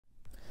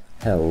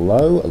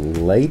Hello,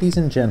 ladies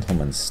and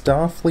gentlemen,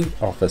 Starfleet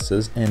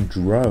officers and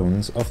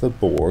drones of the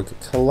Borg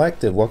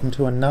Collective. Welcome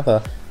to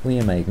another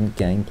Liam Aiden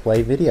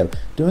gameplay video.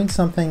 Doing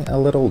something a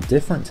little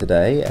different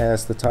today,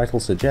 as the title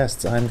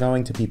suggests. I'm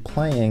going to be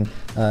playing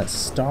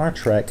Star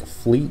Trek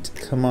Fleet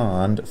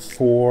Command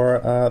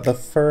for the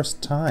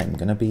first time.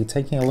 Going to be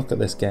taking a look at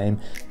this game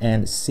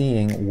and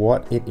seeing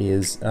what it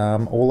is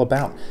all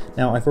about.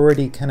 Now, I've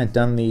already kind of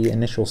done the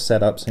initial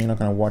setup, so you're not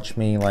going to watch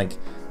me like,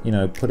 you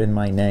know, put in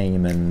my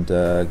name and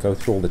go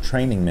through all the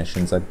training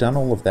missions. I've done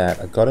all of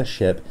that. I've got a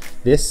ship.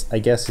 This, I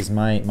guess, is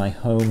my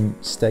home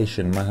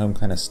station, my home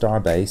kind of star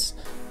base.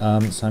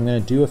 So I'm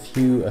going to do a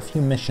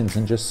few missions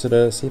and just sort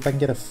of see if I can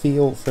get a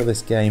feel for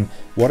this game,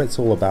 what it's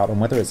all about,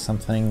 and whether it's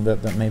something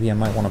that maybe I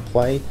might want to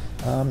play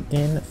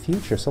in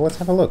future. So let's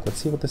have a look. Let's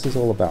see what this is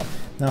all about.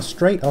 Now,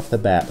 straight off the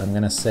bat, I'm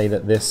going to say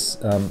that this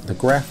the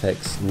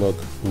graphics look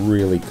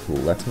really cool.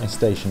 That's my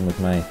station with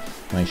my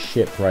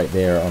ship right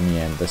there on the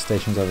end. The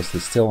station's obviously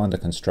still under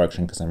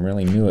construction because I'm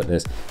really new at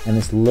this, and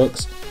this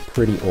looks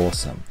pretty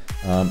awesome.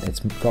 It's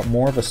got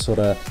more of a sort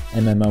of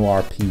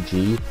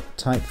MMORPG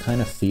type kind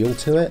of feel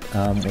to it,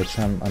 which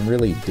I'm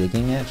really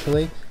digging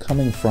actually.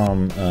 Coming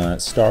from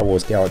Star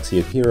Wars Galaxy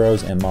of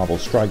Heroes and Marvel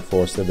Strike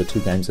Force, they're the two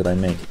games that I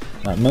make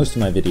most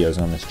of my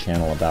videos on this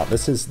channel about.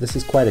 This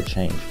is quite a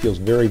change. Feels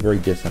very, very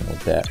different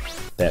with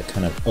that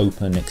kind of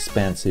open,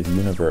 expansive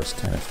universe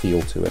kind of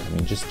feel to it. I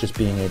mean, just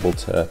being able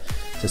to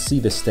see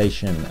the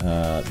station,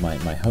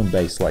 my home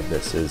base like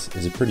this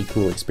is a pretty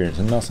cool experience,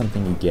 and not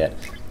something you get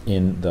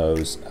in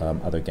those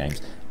other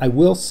games. I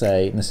will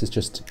say, and this is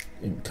just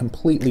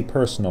completely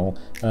personal,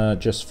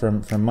 just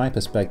from my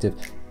perspective,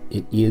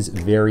 it is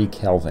very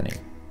Kelvin-y.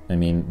 I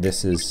mean,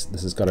 this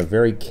has got a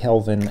very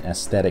Kelvin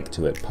aesthetic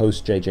to it.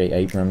 Post J.J.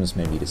 Abrams,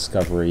 maybe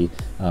Discovery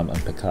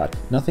and Picard.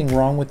 Nothing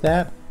wrong with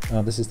that.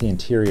 This is the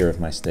interior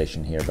of my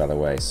station here, by the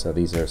way. So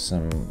these are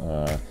some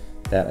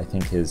that I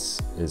think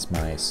is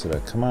my sort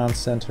of command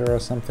center or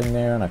something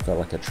there, and I've got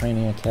like a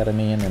training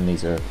academy, and then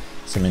these are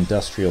some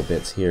industrial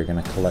bits here.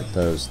 Going to collect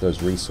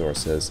those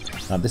resources.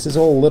 This is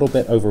all a little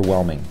bit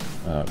overwhelming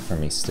for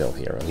me still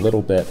here. A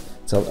little bit.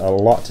 It's a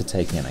lot to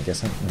take in. I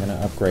guess I'm going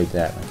to upgrade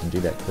that. I can do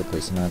that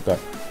quickly. So now I've got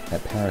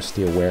that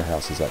Parasteel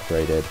warehouse is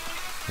upgraded.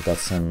 I've got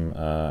some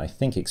I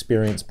think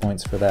experience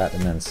points for that,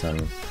 and then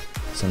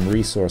some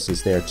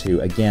resources there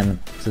too. Again,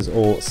 this is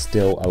all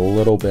still a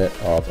little bit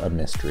of a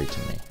mystery to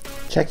me.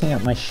 Checking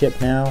out my ship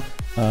now.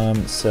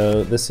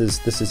 So this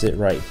is it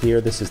right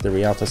here. This is the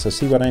Rialta. So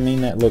see what I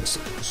mean? That looks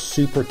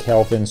super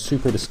Kelvin,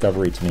 super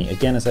Discovery to me.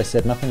 Again, as I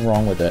said, nothing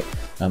wrong with it.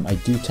 I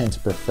do tend to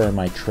prefer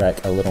my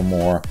Trek a little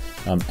more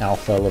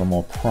alpha, a little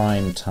more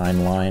prime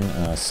timeline.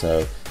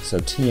 So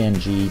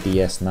TNG,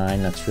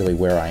 DS9, that's really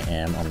where I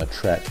am on the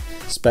Trek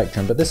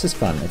spectrum. But this is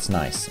fun. It's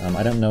nice.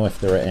 I don't know if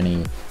there are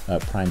any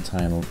prime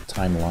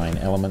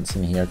timeline elements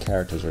in here,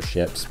 characters or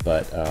ships,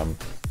 but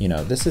you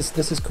know, this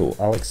is cool.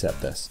 I'll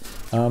accept this.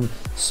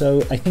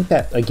 So I think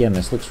that, again,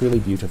 this looks really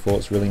beautiful.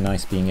 It's really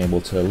nice being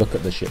able to look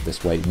at the ship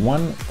this way.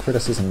 One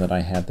criticism that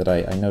I had that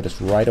I noticed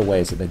right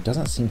away is that there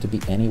doesn't seem to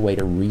be any way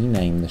to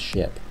rename the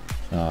ship.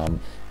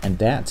 And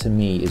that, to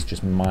me, is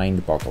just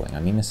mind-boggling. I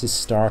mean, this is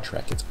Star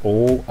Trek. It's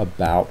all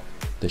about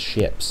the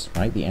ships,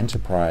 right? The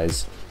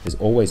Enterprise is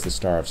always the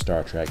star of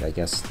Star Trek. I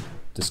guess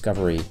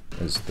Discovery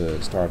is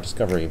the star of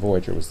Discovery.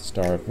 Voyager was the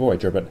star of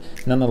Voyager. But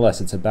nonetheless,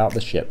 it's about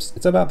the ships.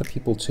 It's about the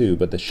people, too,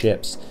 but the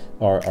ships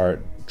are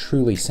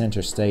truly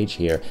center stage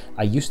here.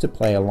 I used to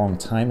play a long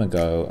time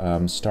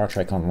ago Star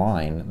Trek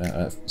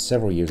Online.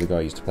 Several years ago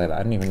I used to play that.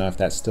 I don't even know if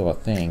that's still a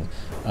thing.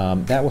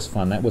 That was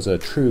fun. That was a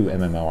true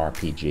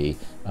MMORPG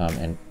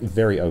and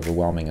very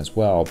overwhelming as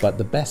well. But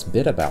the best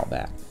bit about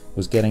that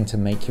was getting to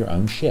make your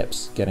own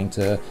ships, getting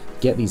to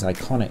get these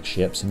iconic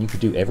ships, and you could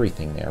do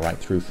everything there, right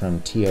through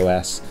from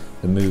TOS,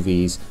 the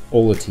movies,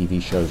 all the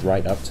TV shows,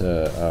 right up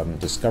to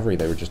Discovery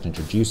they were just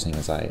introducing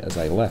as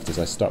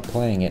I stopped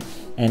playing it.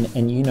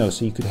 And you know,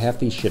 so you could have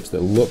these ships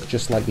that look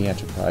just like the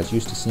Enterprise,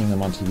 used to seeing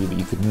them on TV, but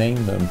you could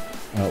name them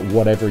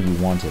whatever you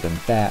wanted, and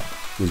that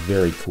was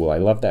very cool. I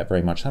love that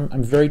very much.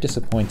 I'm very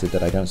disappointed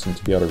that I don't seem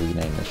to be able to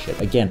rename the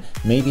ship. Again,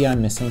 maybe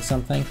I'm missing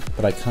something,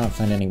 but I can't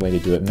find any way to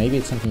do it. Maybe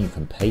it's something you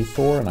can pay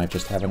for, and I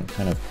just haven't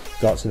kind of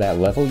got to that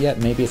level yet.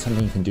 Maybe it's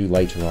something you can do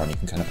later on. You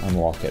can kind of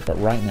unlock it. But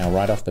right now,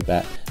 right off the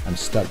bat, I'm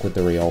stuck with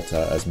the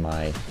Rialta as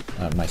my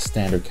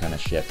standard kind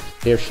of ship.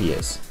 There she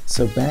is.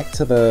 So back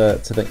to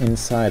the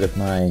inside of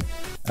my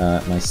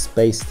my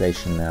space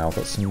station now. I've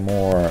got some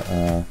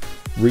more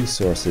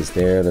resources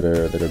there that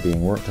are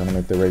being worked on, and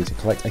they're ready to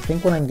collect. I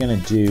think what I'm going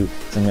to do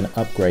is I'm going to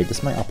upgrade. This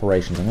is my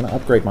operations. I'm going to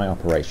upgrade my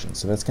operations.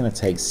 So that's going to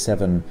take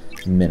 7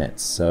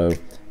 minutes. So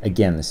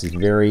again, this is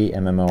very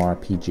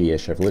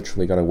MMORPG-ish. I've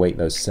literally got to wait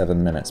those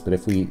 7 minutes. But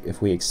if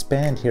we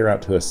expand here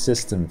out to a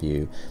system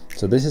view,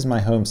 so this is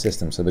my home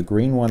system. So the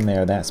green one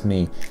there, that's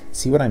me.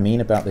 See what I mean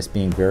about this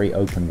being very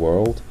open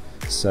world?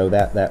 So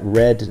that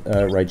red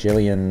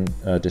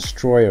Rigelian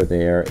destroyer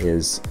there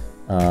is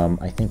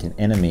I think an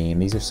enemy, and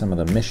these are some of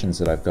the missions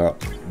that I've got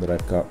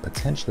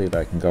potentially that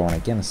I can go on.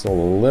 Again, it's all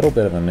a little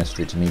bit of a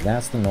mystery to me.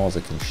 That's the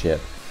Nausicaan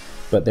ship.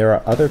 but there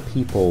are other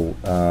people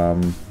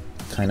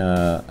kind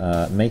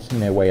of making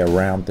their way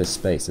around this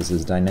space. This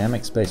is a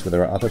dynamic space where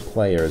there are other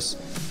players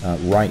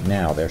right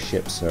now. Their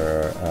ships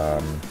are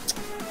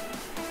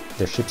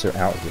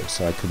out here,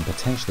 so I can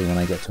potentially, when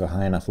I get to a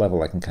high enough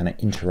level, I can kind of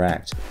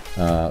interact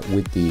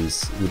with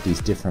these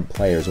different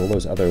players. All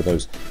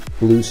those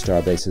blue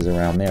star bases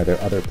around there, there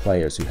are other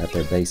players who have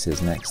their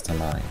bases next to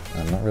mine.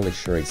 I'm not really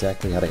sure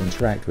exactly how to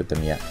interact with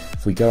them yet.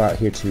 If we go out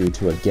here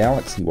to a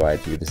galaxy-wide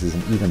view, this is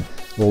an even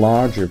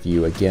larger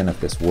view again of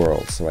this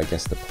world. So I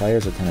guess the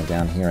players are kind of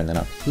down here, and then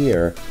up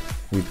here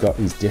we've got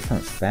these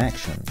different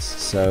factions.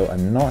 So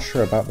I'm not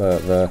sure about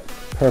the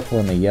purple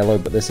and the yellow,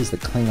 but this is the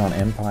Klingon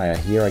Empire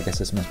here. I guess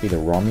this must be the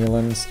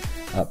Romulans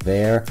up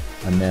there.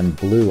 And then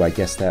blue, I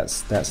guess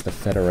that's the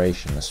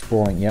Federation. The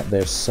sprawling, yep,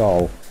 there's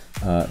Sol,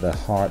 the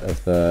heart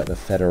of the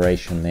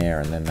Federation there,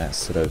 and then that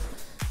sort of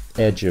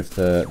edge of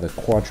the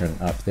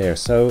quadrant up there.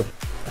 So,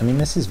 I mean,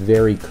 this is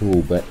very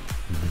cool, but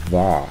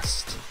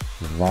vast.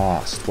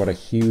 What a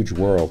huge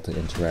world to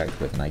interact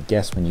with. And I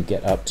guess when you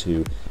get up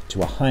to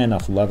a high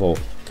enough level,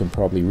 you can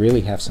probably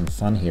really have some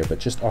fun here, but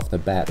just off the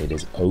bat it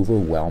is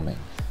overwhelming.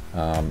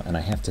 And I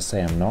have to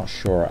say, I'm not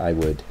sure I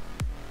would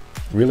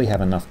really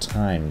have enough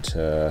time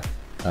to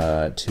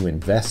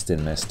invest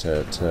in this.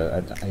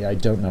 I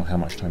don't know how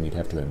much time you'd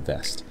have to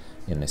invest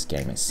in this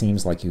game. It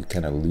seems like you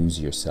kind of lose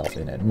yourself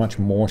in it, much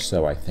more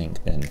so I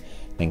think than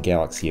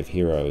Galaxy of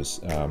Heroes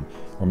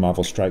or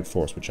Marvel Strike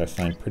Force, which I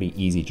find pretty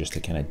easy just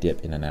to kind of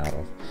dip in and out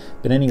of.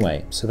 But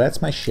anyway, so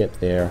that's my ship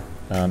there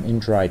in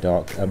dry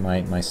dock at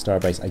my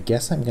starbase. I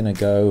guess I'm gonna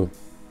go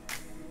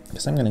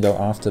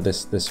after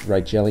this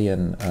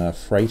Rigelian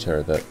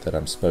freighter that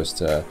I'm supposed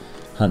to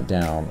hunt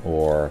down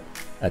or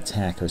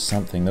attack or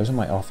something. Those are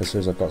my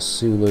officers. I've got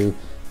Sulu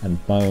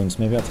and Bones.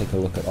 Maybe I'll take a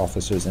look at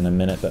officers in a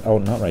minute, but oh,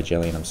 not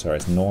Rigelian, I'm sorry,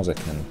 it's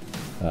Nausicaan.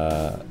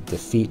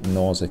 Defeat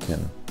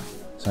Nausicaan.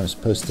 So I'm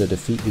supposed to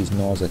defeat these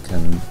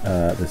Nausicaan,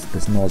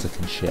 this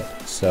Nausicaan ship.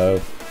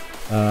 So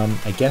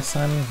I guess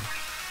I'm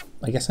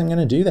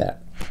gonna do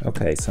that.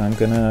 Okay, so I'm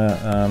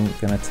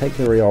gonna take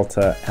the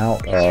Rialta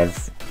out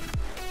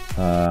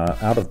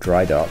of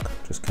dry dock.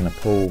 Just kind of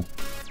pull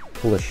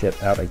the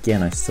ship out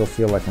again. I still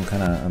feel like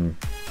I'm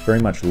very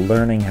much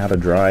learning how to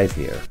drive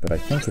here, but I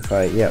think if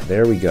yeah,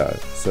 there we go.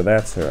 So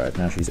that's her right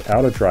now. She's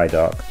out of dry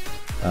dock.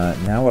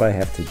 Now what I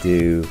have to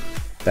do,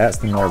 that's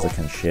the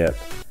Nausicaan ship.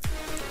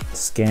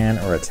 Scan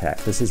or attack.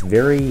 This is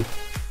very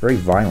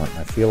violent.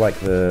 I feel like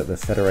the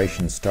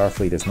Federation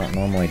Starfleet doesn't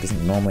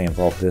normally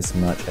involve this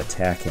much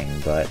attacking,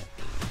 but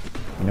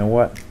you know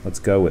what? Let's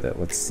go with it.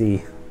 Let's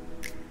see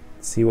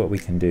what we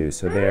can do.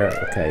 So there,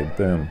 okay,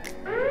 boom.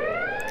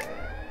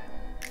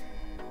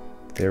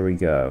 There we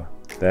go.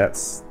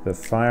 That's the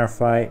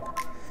firefight,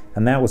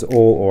 and that was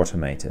all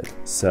automated.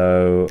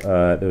 So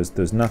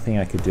there's nothing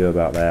I could do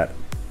about that.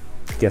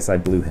 Guess I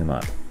blew him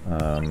up.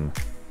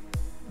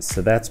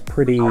 So that's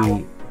pretty.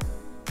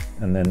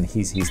 And then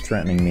he's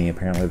threatening me.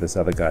 Apparently this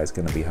other guy is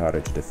going to be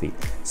harder to defeat.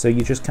 So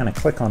you just kind of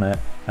click on it,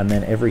 and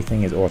then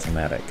everything is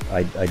automatic.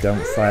 I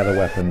don't fire the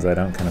weapons, I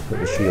don't kind of put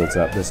the shields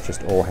up. This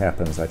just all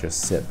happens. I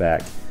just sit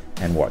back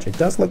and watch. It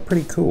does look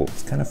pretty cool.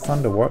 It's kind of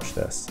fun to watch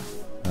this.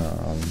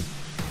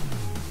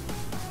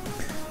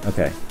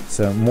 Okay,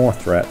 so more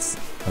threats.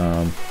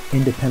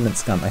 Independent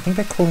scum. I think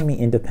they're calling me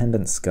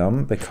independent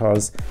scum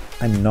because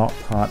I'm not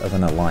part of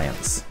an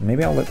alliance.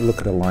 Maybe I'll look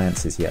at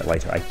alliances yet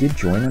later. I did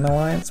join an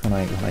alliance when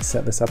I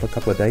set this up a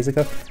couple of days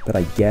ago, but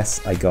I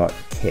guess I got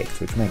kicked,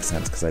 which makes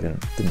sense because I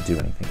didn't do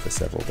anything for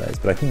several days.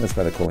 But I think that's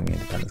why they're calling me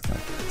independent scum.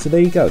 So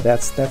there you go.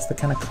 That's the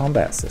kind of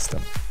combat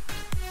system.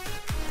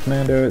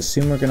 Commander,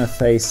 soon we're going to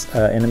face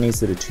enemies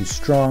that are too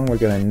strong. We're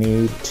going to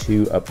need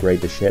to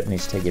upgrade the ship. Need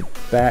to take it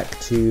back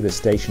to the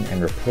station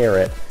and repair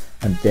it,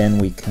 and then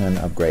we can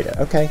upgrade it.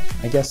 Okay,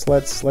 I guess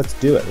let's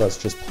do it. Let's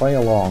just play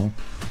along.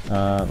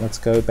 Let's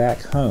go back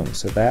home.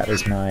 So that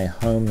is my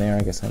home there.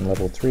 I guess I'm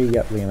level 3.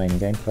 Yep, Liam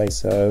gameplay.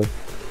 So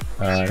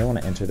I don't want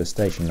to enter the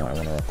station. No, I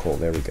want to recall.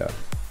 There we go.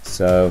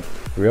 So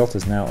the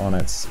Rialta's now on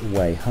its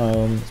way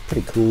home. It's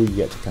pretty cool. You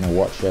get to kind of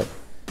watch it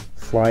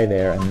fly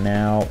there, and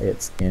now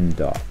it's in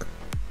dock.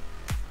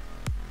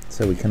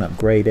 So we can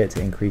upgrade it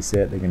to increase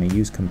it. They're going to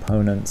use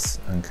components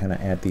and kind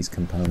of add these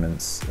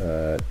components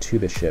to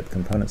the ship,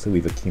 components that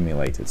we've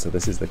accumulated. So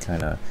this is the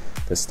kind of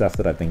the stuff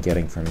that I've been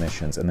getting from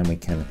missions, and then we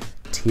can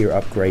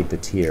upgrade the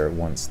tier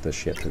once the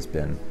ship has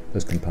been,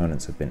 those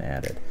components have been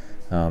added.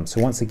 So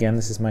once again,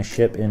 this is my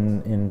ship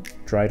in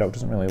dry dock.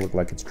 Doesn't really look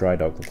like it's dry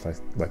dock.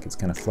 Looks like it's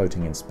kind of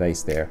floating in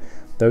space there.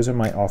 Those are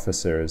my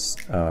officers.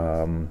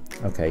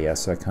 Okay, yeah.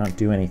 So I can't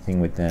do anything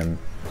with them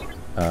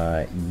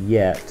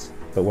yet.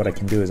 But what I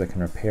can do is I can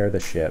repair the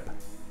ship.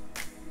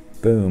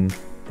 Boom,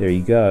 there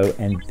you go.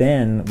 And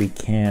then we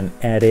can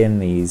add in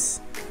these,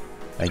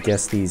 I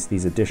guess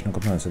these additional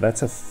components. So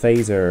that's a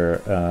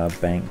phaser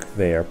bank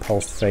there,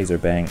 pulsed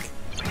phaser bank.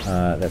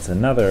 That's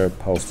another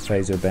pulsed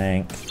phaser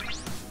bank.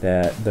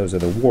 that those are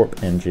the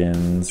warp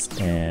engines,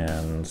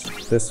 and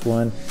this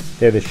one,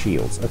 they're the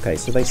shields. Okay,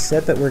 so they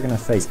said that we're going to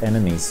face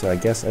enemies, so I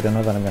guess I don't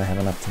know that I'm going to have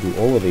enough to do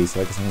all of these,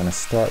 so I guess I'm going to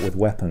start with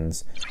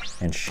weapons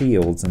and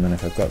shields, and then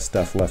if I've got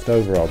stuff left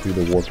over, I'll do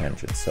the warp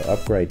engines. So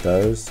upgrade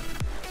those.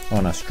 Oh,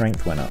 and our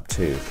strength went up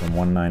too, from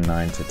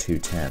 199 to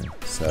 210.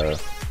 So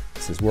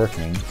this is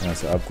working.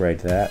 So upgrade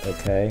that,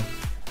 okay.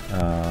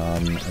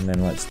 And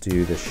then let's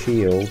do the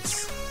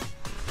shields.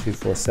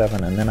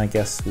 247, and then I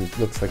guess it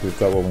looks like we've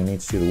got what we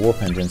need to do the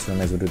warp engines, so we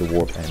may as well do the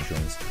warp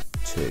engines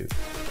too.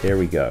 There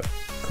we go.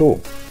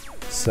 Cool.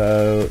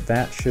 So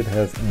that should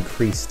have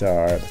increased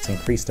our,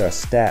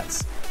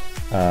 stats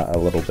a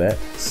little bit.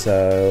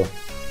 So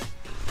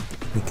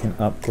we can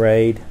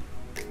upgrade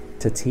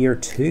to tier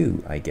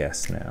 2, I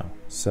guess now.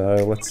 So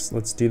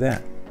let's do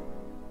that.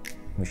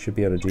 We should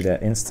be able to do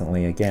that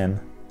instantly again.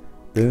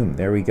 Boom,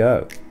 there we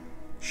go.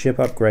 Ship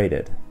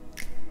upgraded.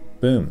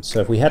 Boom. So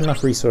if we had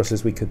enough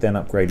resources, we could then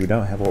upgrade. We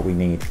don't have what we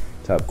need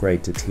to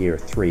upgrade to tier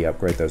 3,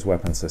 upgrade those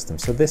weapon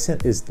systems. So this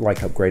is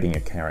like upgrading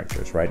your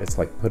characters, right? It's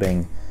like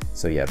putting,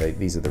 so yeah,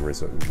 these are the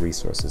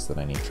resources that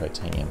I need,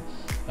 titanium.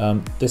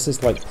 This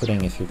is like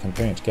putting, if you're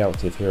comparing it to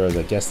Galaxy of Heroes,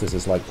 I guess this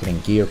is like putting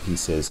gear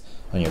pieces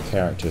on your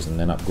characters and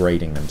then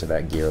upgrading them to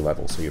that gear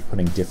level. So you're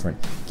putting different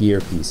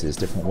gear pieces,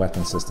 different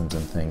weapon systems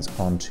and things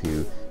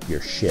onto your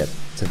ship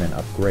to then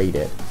upgrade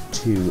it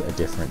to a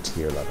different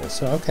tier level.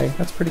 So okay,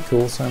 that's pretty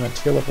cool. So I'm at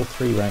tier level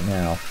 3 right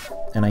now,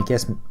 and I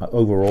guess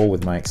overall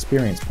with my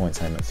experience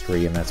points I'm at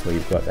 3, and that's where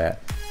you've got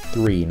that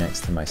 3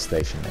 next to my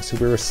station there. So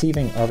we're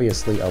receiving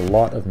obviously a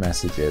lot of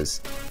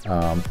messages.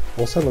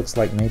 Also looks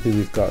like maybe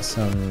we've got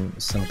some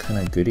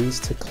kind of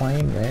goodies to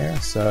claim there.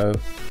 So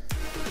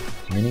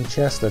mini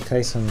chest,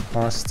 okay, some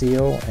power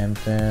steel, and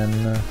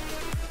then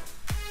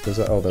those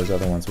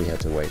other ones we had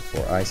to wait for.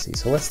 I see.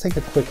 So let's take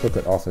a quick look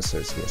at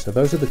officers here. So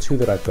those are the 2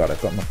 that I've got.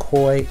 I've got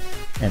McCoy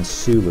and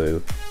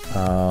Sulu.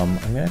 I'm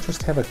gonna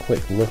just have a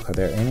quick look. Are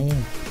there any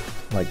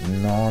like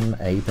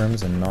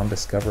non-Abrams and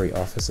non-Discovery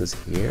officers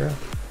here?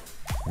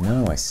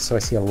 No, so I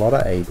see a lot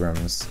of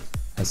Abrams,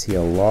 I see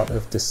a lot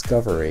of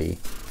Discovery,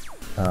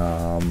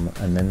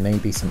 and then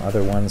maybe some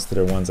other ones that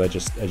are ones I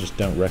just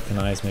don't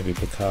recognize, maybe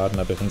Picard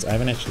and other things. I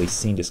haven't actually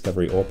seen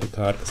Discovery or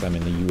Picard because I'm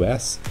in the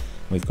US.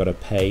 We've got to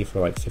pay for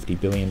like 50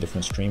 billion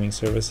different streaming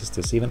services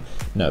to see them.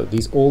 No,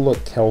 these all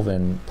look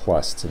Kelvin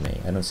plus to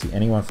me. I don't see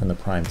anyone from the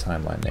Prime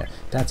timeline there.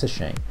 That's a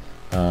shame.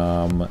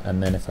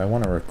 And then if I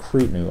want to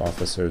recruit new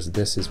officers,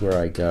 this is where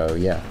I go.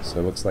 Yeah, so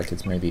it looks like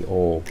it's maybe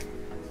all...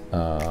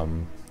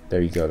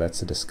 there you go,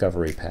 that's a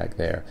Discovery pack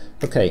there.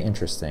 Okay,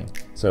 interesting.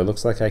 So it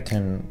looks like I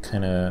can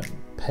kind of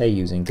pay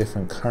using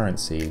different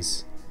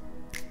currencies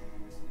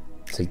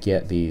to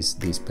get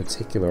these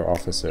particular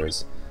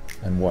officers.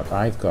 And what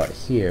I've got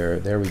here,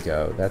 there we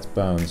go, that's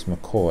Bones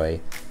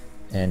McCoy,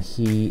 and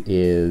he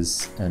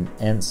is an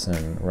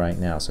ensign right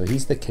now. So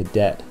he's the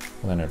cadet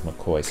Leonard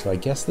McCoy. So I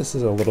guess this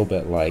is a little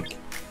bit like,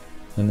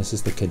 and this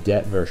is the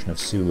cadet version of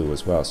Sulu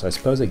as well. So I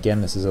suppose again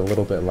this is a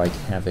little bit like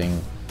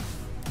having,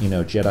 you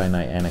know, Jedi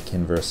Knight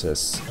Anakin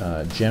versus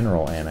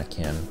General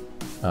Anakin.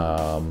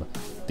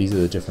 These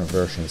are the different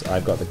versions.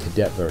 I've got the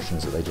cadet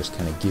versions that they just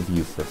kind of give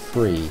you for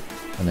free,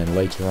 and then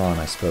later on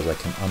I suppose I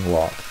can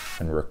unlock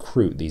and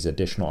recruit these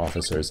additional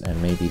officers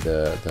and maybe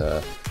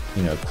the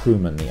you know,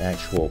 crewmen, the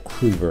actual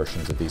crew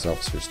versions of these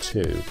officers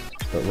too.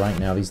 But right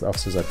now these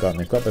officers I've got, and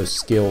they've got those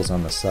skills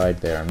on the side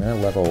there. I'm going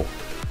to level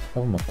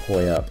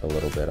McCoy up a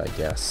little bit, I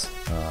guess.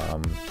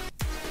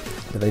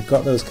 But they've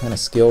got those kind of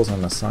skills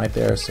on the side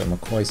there. So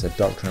McCoy's a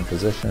Doctor in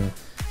Position,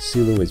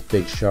 Sulu is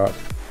Big Shot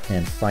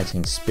and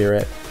Fighting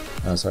Spirit.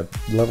 So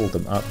I've leveled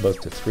them up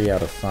both to 3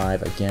 out of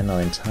 5. Again, not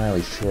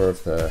entirely sure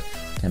of the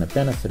kind of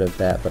benefit of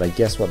that, but I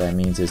guess what that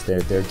means is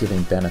they're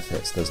giving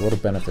benefits. There's little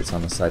benefits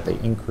on the side. They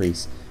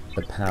increase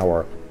the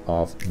power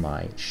of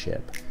my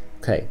ship.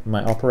 Okay,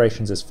 my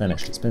operations is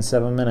finished. It's been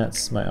 7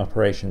 minutes. My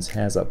operations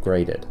has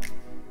upgraded.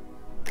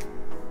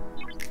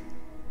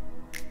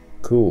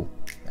 Cool,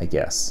 I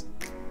guess.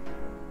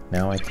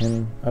 Now I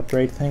can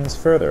upgrade things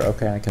further.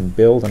 Okay, I can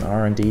build an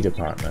R&D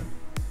department.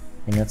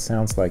 I think that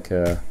sounds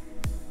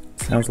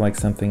like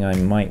something I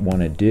might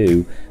want to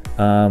do.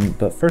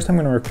 But first I'm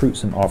going to recruit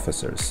some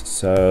officers.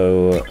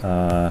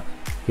 So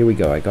here we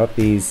go. I got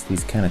these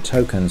kind of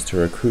tokens to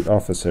recruit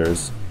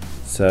officers.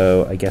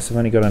 So I guess I've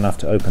only got enough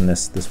to open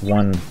this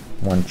one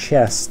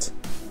chest.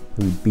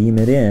 We beam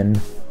it in.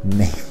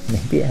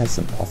 Maybe it has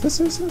some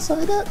officers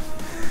inside it?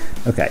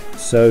 Okay,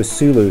 so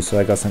Sulu, so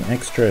I got some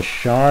extra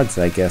shards,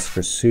 I guess,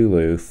 for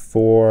Sulu,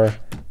 4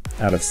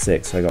 out of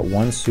 6. So I got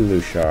 1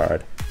 Sulu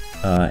shard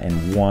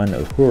and 1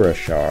 Uhura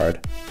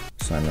shard.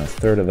 So I'm a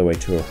third of the way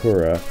to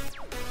Uhura,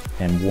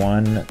 and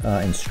 1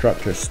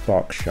 Instructor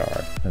Spock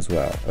shard as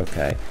well.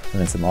 Okay, and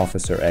then some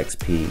Officer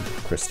XP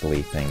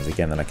crystal-y things,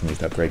 again, that I can use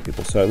to upgrade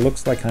people. So it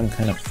looks like I'm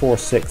kind of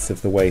 4/6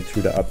 of the way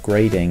through to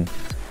upgrading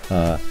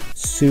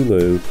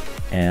Sulu,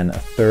 and a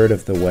third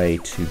of the way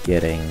to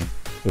getting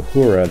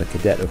Uhura, the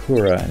Cadet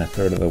Uhura, and a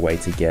third of the way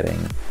to getting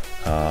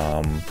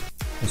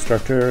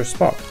Instructor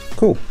Spock.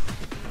 Cool.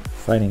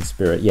 Fighting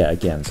spirit, yeah,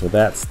 again, so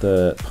that's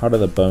the part of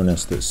the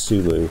bonus that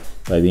Sulu,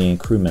 by being a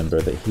crew member,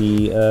 that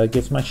he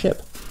gives my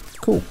ship.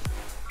 Cool.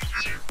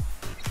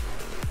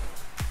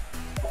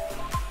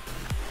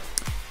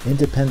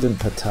 Independent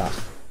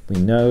Patach. We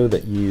know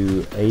that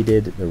you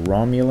aided the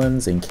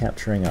Romulans in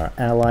capturing our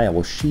ally. I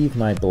will sheathe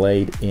my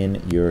blade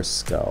in your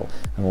skull,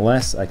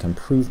 unless I can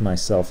prove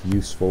myself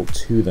useful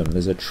to them.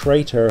 There's a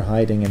traitor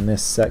hiding in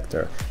this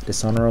sector.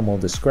 Dishonorable,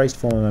 disgraced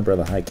former member of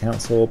the High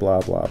Council,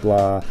 blah, blah,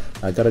 blah.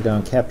 I gotta go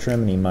and capture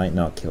him, and he might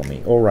not kill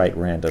me. Alright,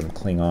 random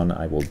Klingon,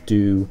 I will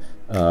do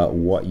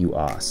what you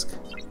ask.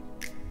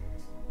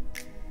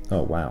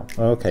 Oh, wow.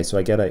 Okay, so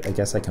I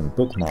guess I can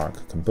bookmark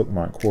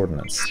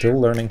coordinates.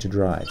 Still learning to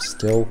drive.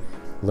 Still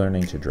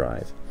learning to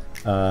drive.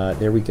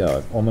 There we go.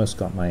 I've almost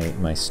got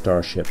my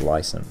starship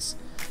license.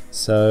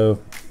 So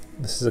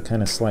this is a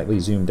kind of slightly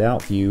zoomed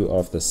out view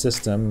of the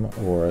system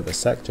or the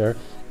sector,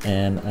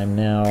 and I'm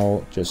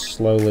now just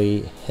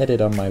slowly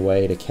headed on my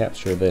way to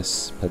capture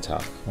this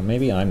Patach. Or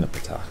maybe I'm the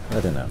Patach. I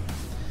don't know.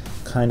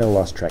 Kind of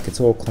lost track. It's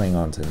all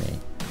Klingon to me.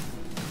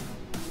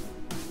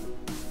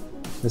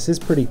 This is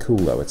pretty cool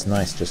though. It's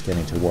nice just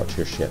getting to watch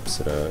your ship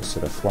sort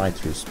of fly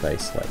through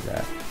space like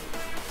that.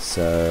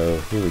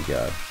 So here we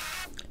go.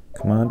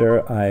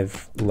 Commander,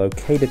 I've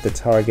located the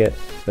target,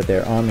 but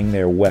they're arming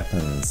their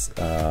weapons.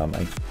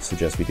 I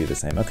suggest we do the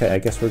same. Okay, I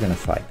guess we're gonna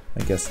fight.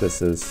 I guess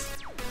this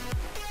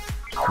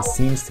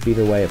seems to be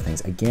the way of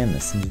things. Again,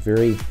 this seems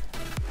very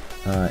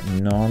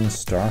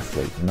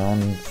non-Starfleet,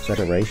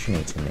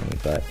 non-Federation-y to me,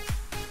 but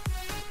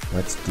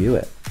let's do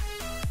it.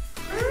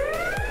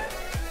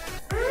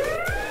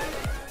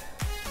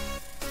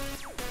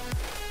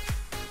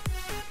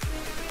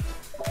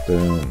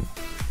 Boom.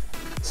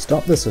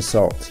 Stop this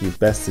assault. You've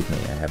bested me.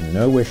 I have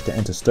no wish to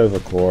enter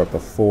Sto-vo-kor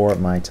before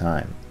my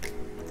time.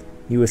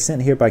 You were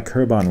sent here by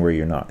Kurban, were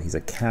you not? He's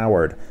a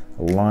coward,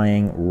 a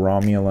lying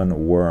Romulan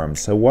worm.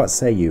 So what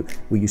say you?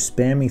 Will you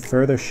spare me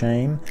further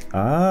shame?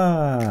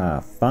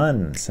 Ah,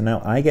 fun. So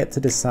now I get to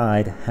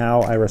decide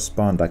how I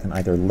respond. I can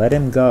either let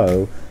him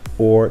go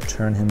or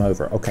turn him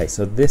over. Okay,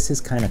 so this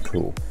is kind of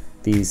cool.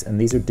 These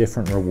are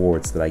different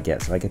rewards that I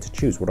get. So I get to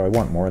choose. What do I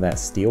want? More of that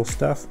steel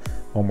stuff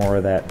or more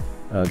of that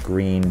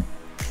green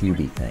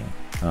cubey thing?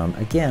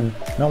 Again,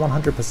 not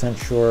 100%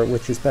 sure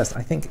which is best.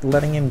 I think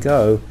letting him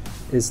go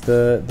is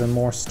the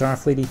more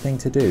Starfleet-y thing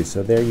to do.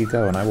 So there you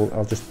go, and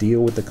I'll just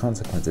deal with the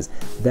consequences.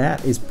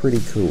 That is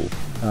pretty cool.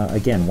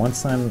 Again,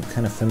 once I'm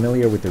kind of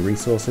familiar with the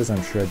resources,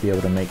 I'm sure I'd be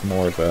able to make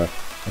more of a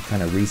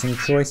kind of reasoned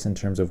choice in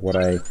terms of what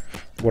I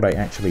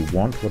actually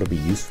want, what'll be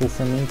useful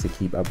for me to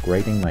keep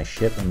upgrading my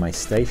ship and my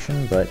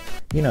station. But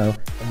you know,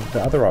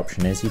 the other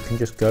option is you can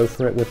just go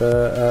for it with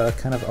a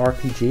kind of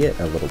RPG it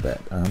a little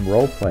bit,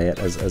 role play it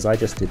as I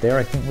just did there.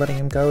 I think letting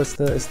him go is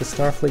the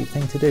Starfleet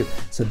thing to do.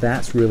 So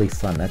that's really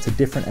fun. That's a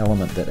different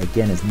element that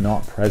again is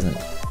not present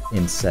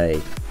in, say,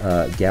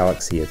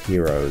 Galaxy of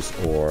Heroes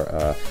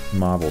or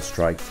Marvel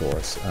Strike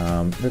Force.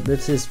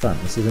 This is fun.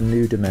 This is a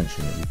new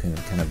dimension that you can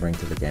kind of bring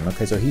to the game.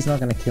 Okay, so he's not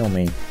going to kill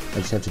me. I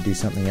just have to do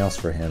something else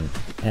for him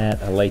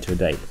at a later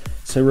date.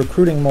 So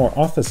recruiting more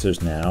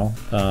officers now.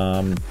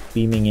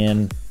 Beaming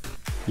in.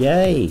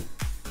 Yay!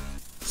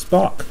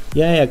 Spock!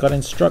 Yay, I got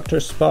Instructor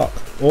Spock.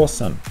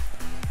 Awesome.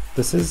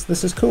 This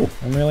is cool.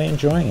 I'm really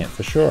enjoying it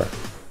for sure.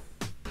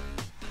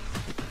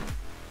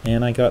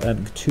 And I got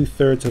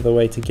 2/3 of the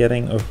way to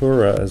getting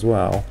Uhura as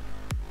well.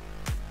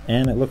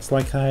 And it looks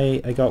like I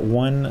got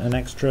an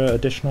extra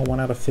additional 1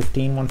 out of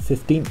 15,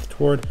 1/15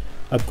 toward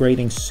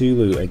upgrading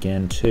Sulu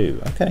again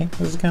too. Okay,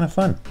 this is kind of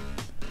fun.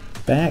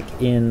 Back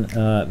in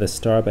the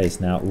starbase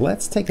now,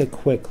 let's take a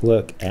quick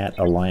look at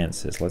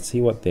alliances. Let's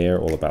see what they're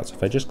all about. So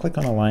if I just click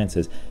on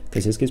alliances,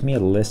 because this gives me a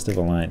list of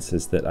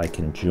alliances that I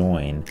can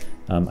join.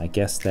 I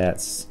guess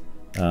that's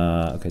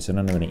okay, so I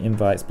don't have any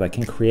invites, but I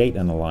can create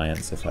an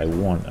alliance if I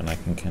want, and I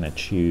can kind of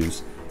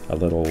choose a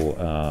little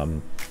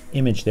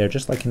image there,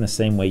 just like in the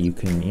same way you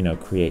can, you know,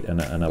 create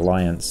an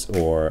alliance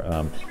or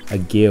a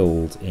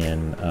guild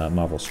in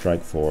Marvel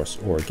Strike Force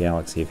or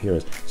Galaxy of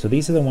Heroes. So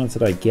these are the ones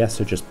that I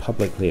guess are just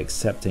publicly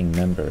accepting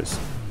members.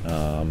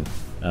 Yeah,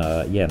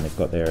 and they've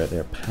got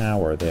their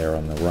power there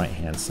on the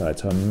right-hand side,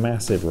 so a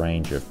massive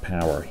range of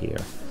power here.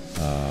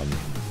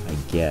 I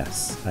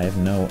guess. I have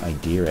no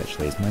idea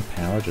actually. Is my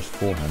power just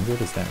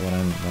 400? Is that what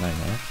I'm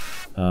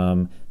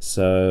at?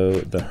 So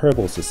the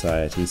Herbal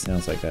Society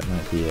sounds like that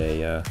might be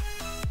a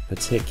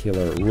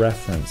particular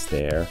reference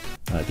there.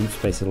 Deep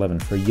Space 11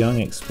 for young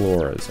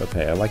explorers.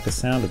 Okay, I like the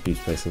sound of Deep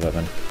Space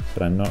 11,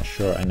 but I'm not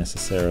sure I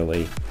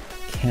necessarily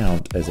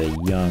count as a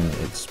young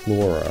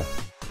explorer.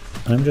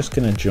 I'm just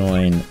going to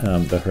join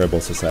the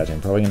Herbal Society. I'm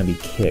probably going to be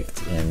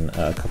kicked in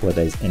a couple of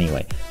days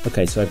anyway.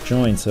 Okay, so I've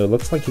joined. So it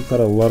looks like you've got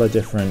a lot of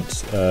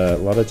different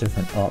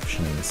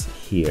options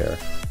here.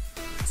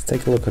 Let's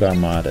take a look at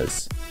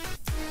armadas.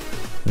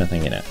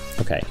 Nothing in it.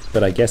 Okay,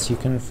 but I guess you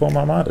can form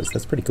armadas.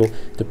 That's pretty cool.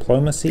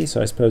 Diplomacy.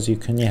 So I suppose you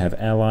can have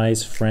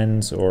allies,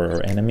 friends,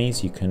 or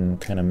enemies. You can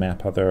kind of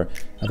map other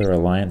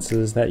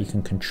alliances that you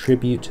can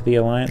contribute to the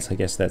alliance. I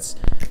guess that's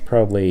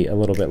probably a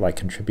little bit like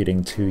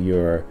contributing to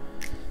your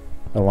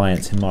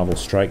alliance in Marvel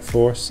Strike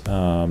Force.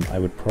 I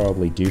would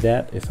probably do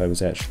that if I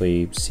was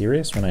actually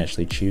serious when I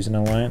actually choose an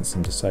alliance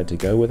and decide to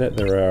go with it.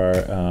 There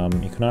are,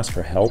 you can ask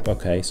for help,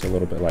 okay, so a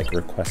little bit like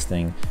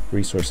requesting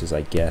resources,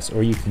 I guess,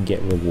 or you can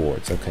get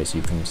rewards, okay, so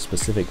you can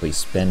specifically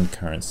spend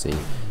currency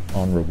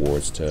on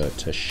rewards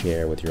to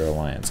share with your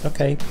alliance.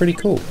 Okay, pretty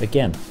cool.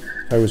 Again,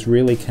 if I was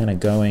really kind of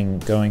going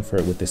for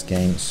it with this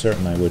game,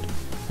 certainly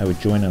I would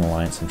join an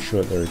alliance. I'm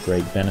sure there are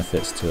great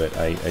benefits to it.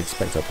 I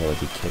expect I'll probably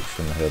be kicked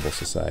from the Herbal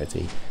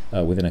Society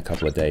within a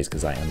couple of days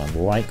because I am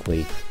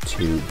unlikely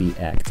to be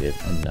active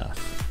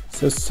enough.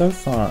 So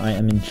far I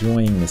am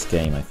enjoying this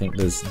game. I think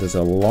there's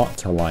a lot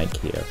to like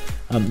here.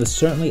 There's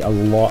certainly a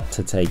lot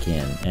to take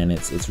in, and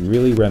it's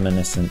really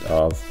reminiscent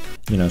of,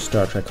 you know,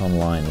 Star Trek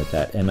Online with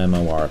that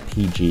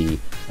MMORPG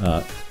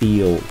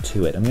feel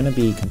to it. I'm going to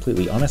be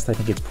completely honest, I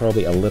think it's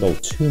probably a little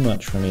too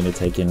much for me to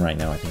take in right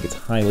now. I think it's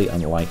highly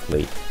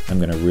unlikely I'm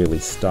going to really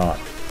start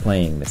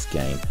playing this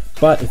game.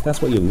 But if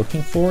that's what you're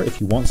looking for,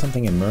 if you want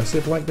something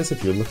immersive like this,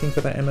 if you're looking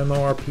for that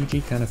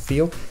MMORPG kind of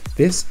feel,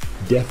 this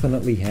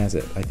definitely has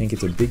it. I think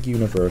it's a big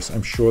universe.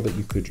 I'm sure that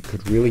you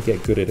could really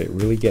get good at it,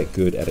 really get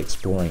good at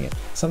exploring it.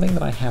 Something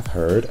that I have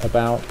heard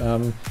about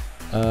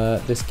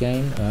this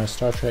game,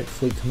 Star Trek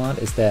Fleet Command,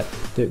 is that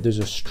there's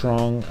a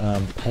strong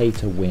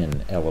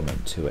pay-to-win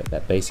element to it,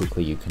 that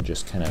basically you can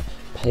just kind of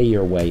pay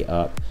your way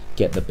up,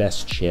 get the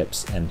best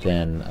ships, and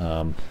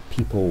then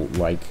people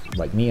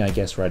like me, I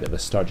guess, right at the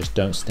start just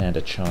don't stand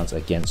a chance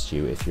against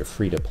you if you're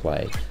free to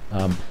play.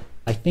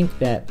 I think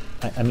that,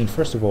 I mean,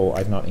 first of all,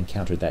 I've not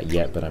encountered that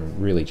yet, but I'm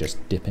really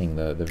just dipping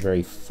the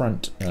very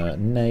front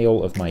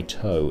nail of my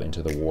toe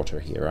into the water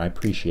here. I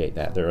appreciate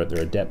that. There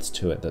are depths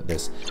to it that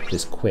this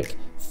quick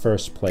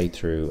first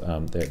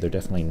playthrough, they're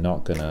definitely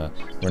not gonna,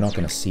 we're not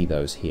gonna see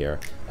those here.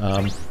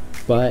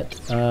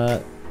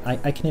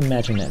 I can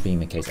imagine that being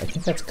the case. I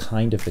think that's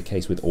kind of the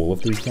case with all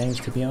of these games,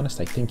 to be honest.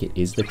 I think it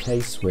is the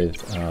case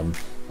with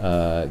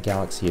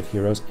Galaxy of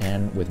Heroes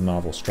and with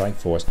Marvel Strike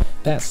Force.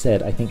 That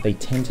said, I think they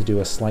tend to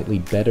do a slightly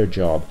better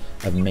job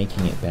of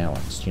making it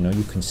balanced. You know,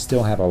 you can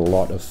still have a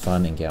lot of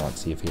fun in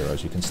Galaxy of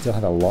Heroes. You can still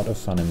have a lot of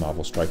fun in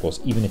Marvel Strike Force,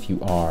 even if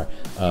you are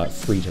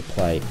free to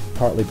play,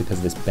 partly because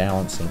of this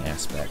balancing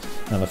aspect.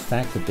 Now, the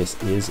fact that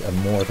this is a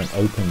more of an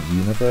open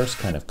universe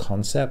kind of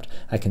concept,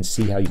 I can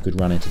see how you could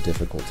run into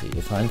difficulty.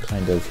 If I'm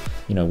kind of,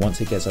 you know, once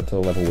it gets up to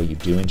the level where you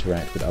do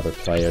interact with other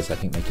players, I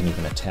think they can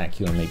even attack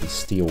you and maybe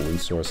steal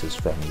resources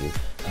from you.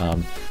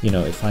 You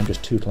know, if I'm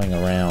just tootling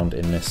around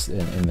in this,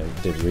 in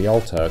the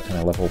Rialta kind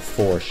of level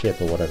 4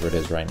 ship or whatever it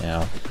is right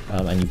now,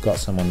 and you've got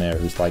someone there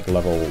who's like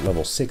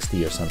level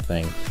 60 or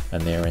something,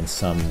 and they're in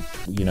some,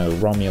 you know,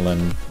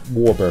 Romulan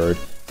warbird,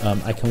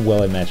 I can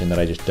well imagine that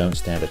I just don't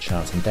stand a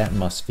chance, and that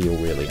must feel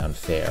really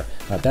unfair.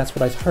 That's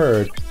what I've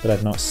heard, but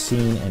I've not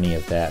seen any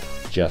of that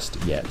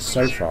just yet.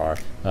 So far,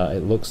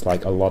 it looks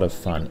like a lot of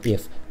fun,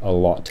 if a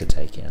lot to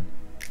take in.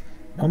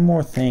 One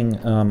more thing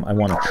I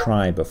want to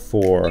try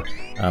before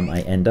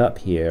I end up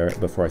here,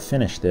 before I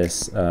finish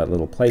this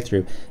little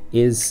playthrough,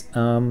 is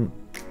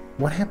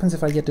what happens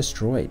if I get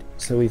destroyed?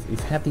 So we've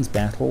had these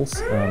battles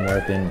where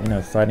I've been, you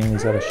know, fighting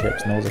these other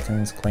ships,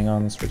 Nausicans,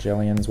 Klingons,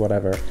 Fragilians,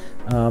 whatever,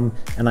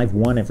 and I've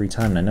won every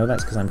time, and I know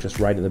that's because I'm just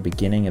right at the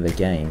beginning of the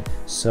game.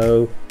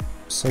 So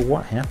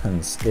what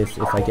happens if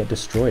I get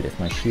destroyed, if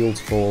my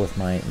shields fall, if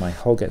my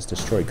hull gets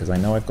destroyed? Because I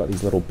know I've got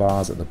these little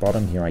bars at the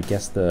bottom here. I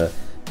guess the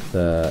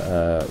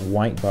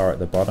white bar at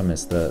the bottom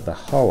is the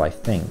hull, I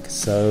think.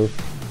 So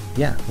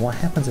yeah, what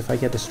happens if I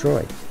get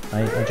destroyed?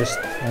 I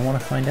want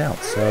to find out.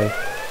 So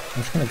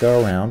I'm just going to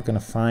go around, going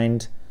to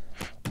find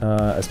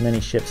as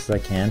many ships as I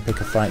can, pick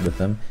a fight with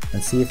them,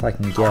 and see if I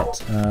can get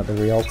the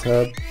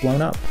Rialta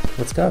blown up.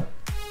 Let's go.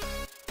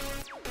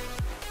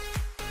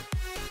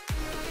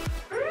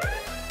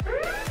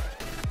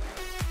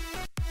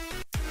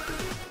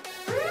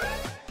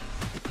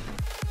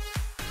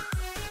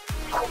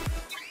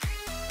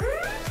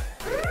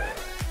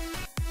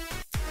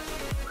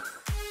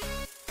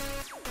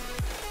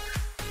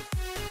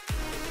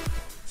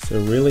 So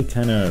really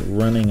kind of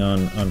running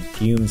on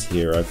fumes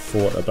here. I've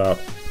fought about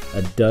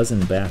a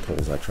dozen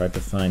battles. I tried to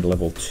find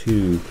level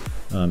 2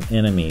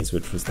 enemies,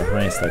 which was the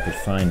highest I could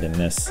find in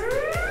this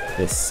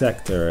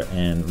sector,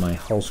 and my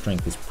hull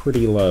strength is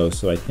pretty low,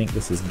 so I think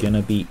this is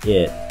gonna be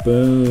it.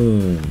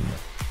 Boom!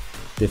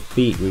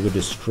 Defeat. We were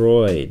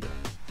destroyed.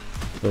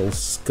 Little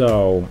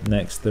skull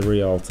next to the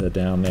Rialta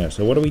down there.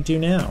 So what do we do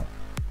now?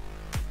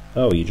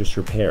 Oh, you just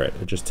repair it.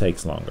 It just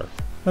takes longer.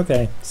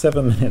 Okay,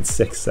 7 minutes,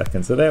 6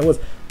 seconds. So that was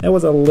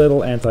a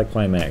little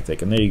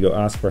anticlimactic. And there you go,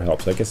 ask for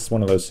help. So I guess it's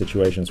one of those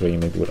situations where you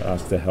maybe would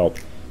ask for help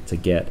to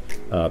get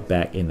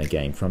back in the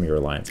game from your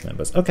alliance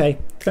members. Okay,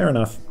 fair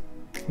enough.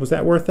 Was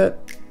that worth it?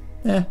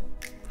 Eh.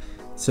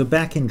 So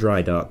back in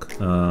dry dock,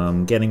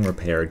 getting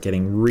repaired,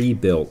 getting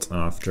rebuilt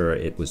after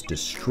it was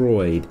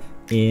destroyed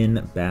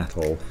in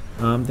battle.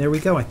 there we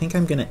go. I think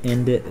I'm going to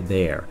end it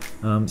there.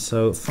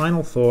 So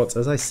final thoughts.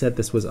 As I said,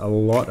 this was a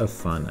lot of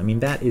fun. I mean,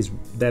 that is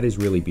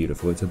really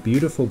beautiful. It's a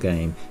beautiful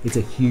game. It's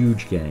a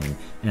huge game,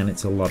 and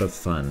it's a lot of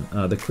fun.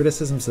 The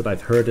criticisms that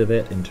I've heard of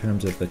it in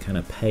terms of the kind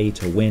of pay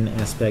to win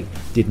aspect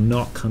did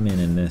not come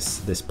in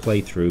this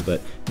playthrough,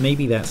 but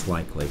maybe that's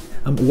likely.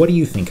 What do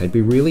you think? I'd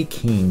be really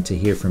keen to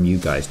hear from you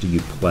guys. Do you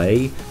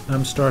play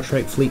Star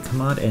Trek Fleet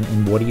Command,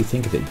 and what do you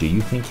think of it? Do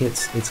you think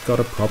it's got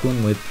a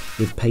problem with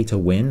pay to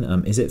win?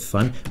 Is it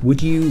fun?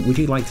 Would you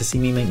like to see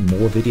me make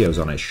more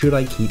videos on it? Should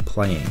I keep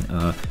playing?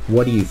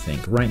 What do you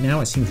think? Right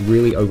now it seems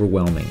really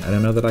overwhelming. I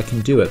don't know that I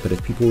can do it, but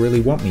if people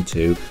really want me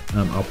to,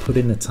 I'll put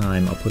in the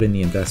time, I'll put in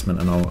the investment,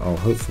 and I'll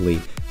hopefully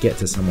get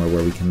to somewhere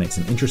where we can make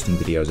some interesting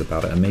videos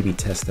about it and maybe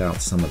test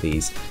out some of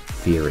these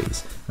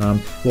theories.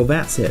 Well,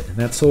 that's it.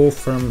 That's all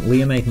from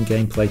Liam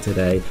Gameplay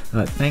today.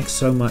 Thanks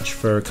so much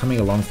for coming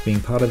along, for being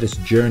part of this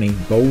journey,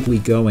 boldly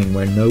going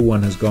where no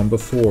one has gone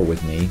before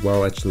with me.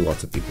 Well, actually,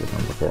 lots of people have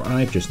gone before.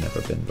 I've just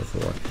never been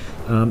before.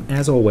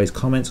 As always,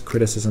 comments,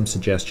 criticisms,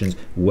 suggestions,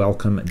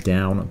 welcome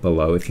down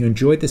below. If you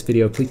enjoyed this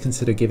video, please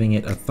consider giving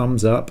it a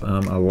thumbs up,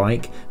 a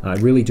like. I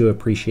really do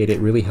appreciate it. It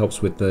really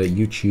helps with the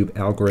YouTube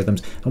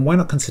algorithms. And why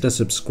not consider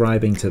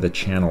subscribing to the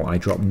channel? I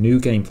drop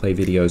new gameplay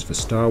videos for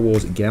Star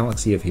Wars,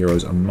 Galaxy of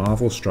Heroes, and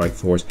Marvel Strike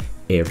Force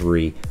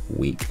every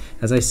week.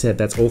 As I said,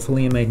 that's all for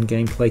Liam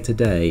Gameplay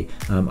today.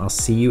 I'll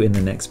see you in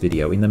the next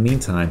video. In the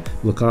meantime,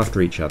 look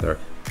after each other,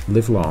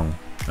 live long,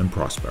 and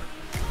prosper.